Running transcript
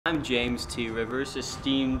I'm James T. Rivers,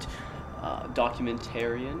 esteemed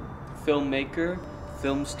documentarian, filmmaker,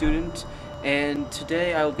 film student, and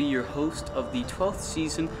today I will be your host of the 12th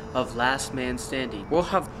season of Last Man Standing. We'll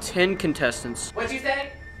have 10 contestants. What'd you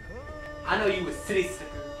say? I know you was city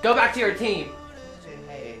slicker. Go back to your team.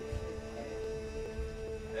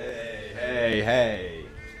 Hey.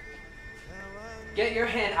 Get your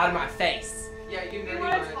hand out of my face. Yeah, you nerdy one. We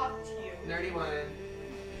want to talk to you. Nerdy one.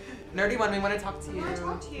 Nerdy one, we want to talk to you. We want to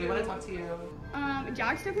talk to you. We want to talk to you.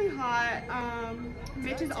 Jack's definitely hot.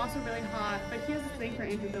 Mitch is also really hot, but he has a thing for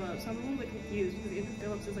Andrew Phillips, so I'm a little bit confused because Andrew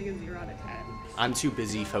Phillips is like a 0 out of 10. I'm too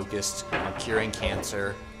busy focused on curing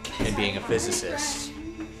cancer and being a physicist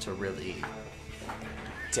to really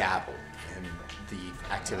dabble in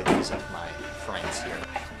the activities of my friends here.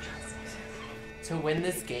 To win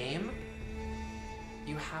this game,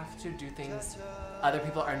 you have to do things other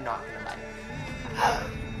people are not gonna like.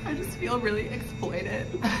 I just feel really exploited.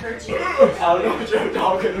 I don't know what you're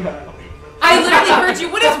talking about. I literally heard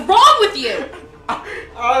you. What is wrong with you?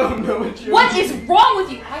 I don't know what you're What is wrong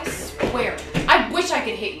with you? I swear. I wish I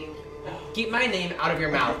could hit you. Keep my name out of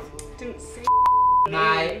your mouth. Didn't say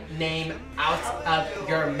My name out of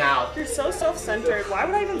your mouth. You're so self-centered. Why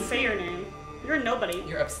would I even say your name? You're a nobody.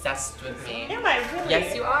 You're obsessed with me. Am I really?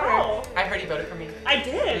 Yes, you are. Oh. I heard you voted for me. I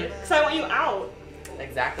did, because I want you out.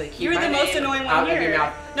 Exactly. Keep You're my the most name annoying one out here. of your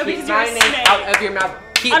mouth. No, Keep because you're my a name snake. out of your mouth.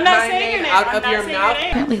 Keep I'm not my saying your name name. out I'm of not your saying your mouth. name.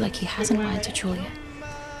 Apparently, like, he hasn't lied to Julia.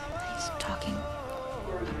 He's talking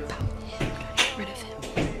about him, trying to get rid of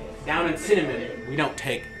him. Down in Cinnamon, we don't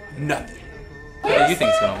take nothing. What do you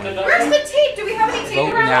think's gonna win? Where's the tape? Do we have any tape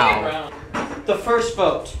Vote around now. here? The first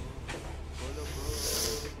vote.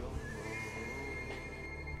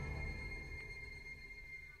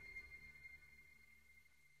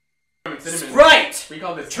 Sprite! We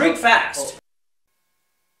call this Drink fast!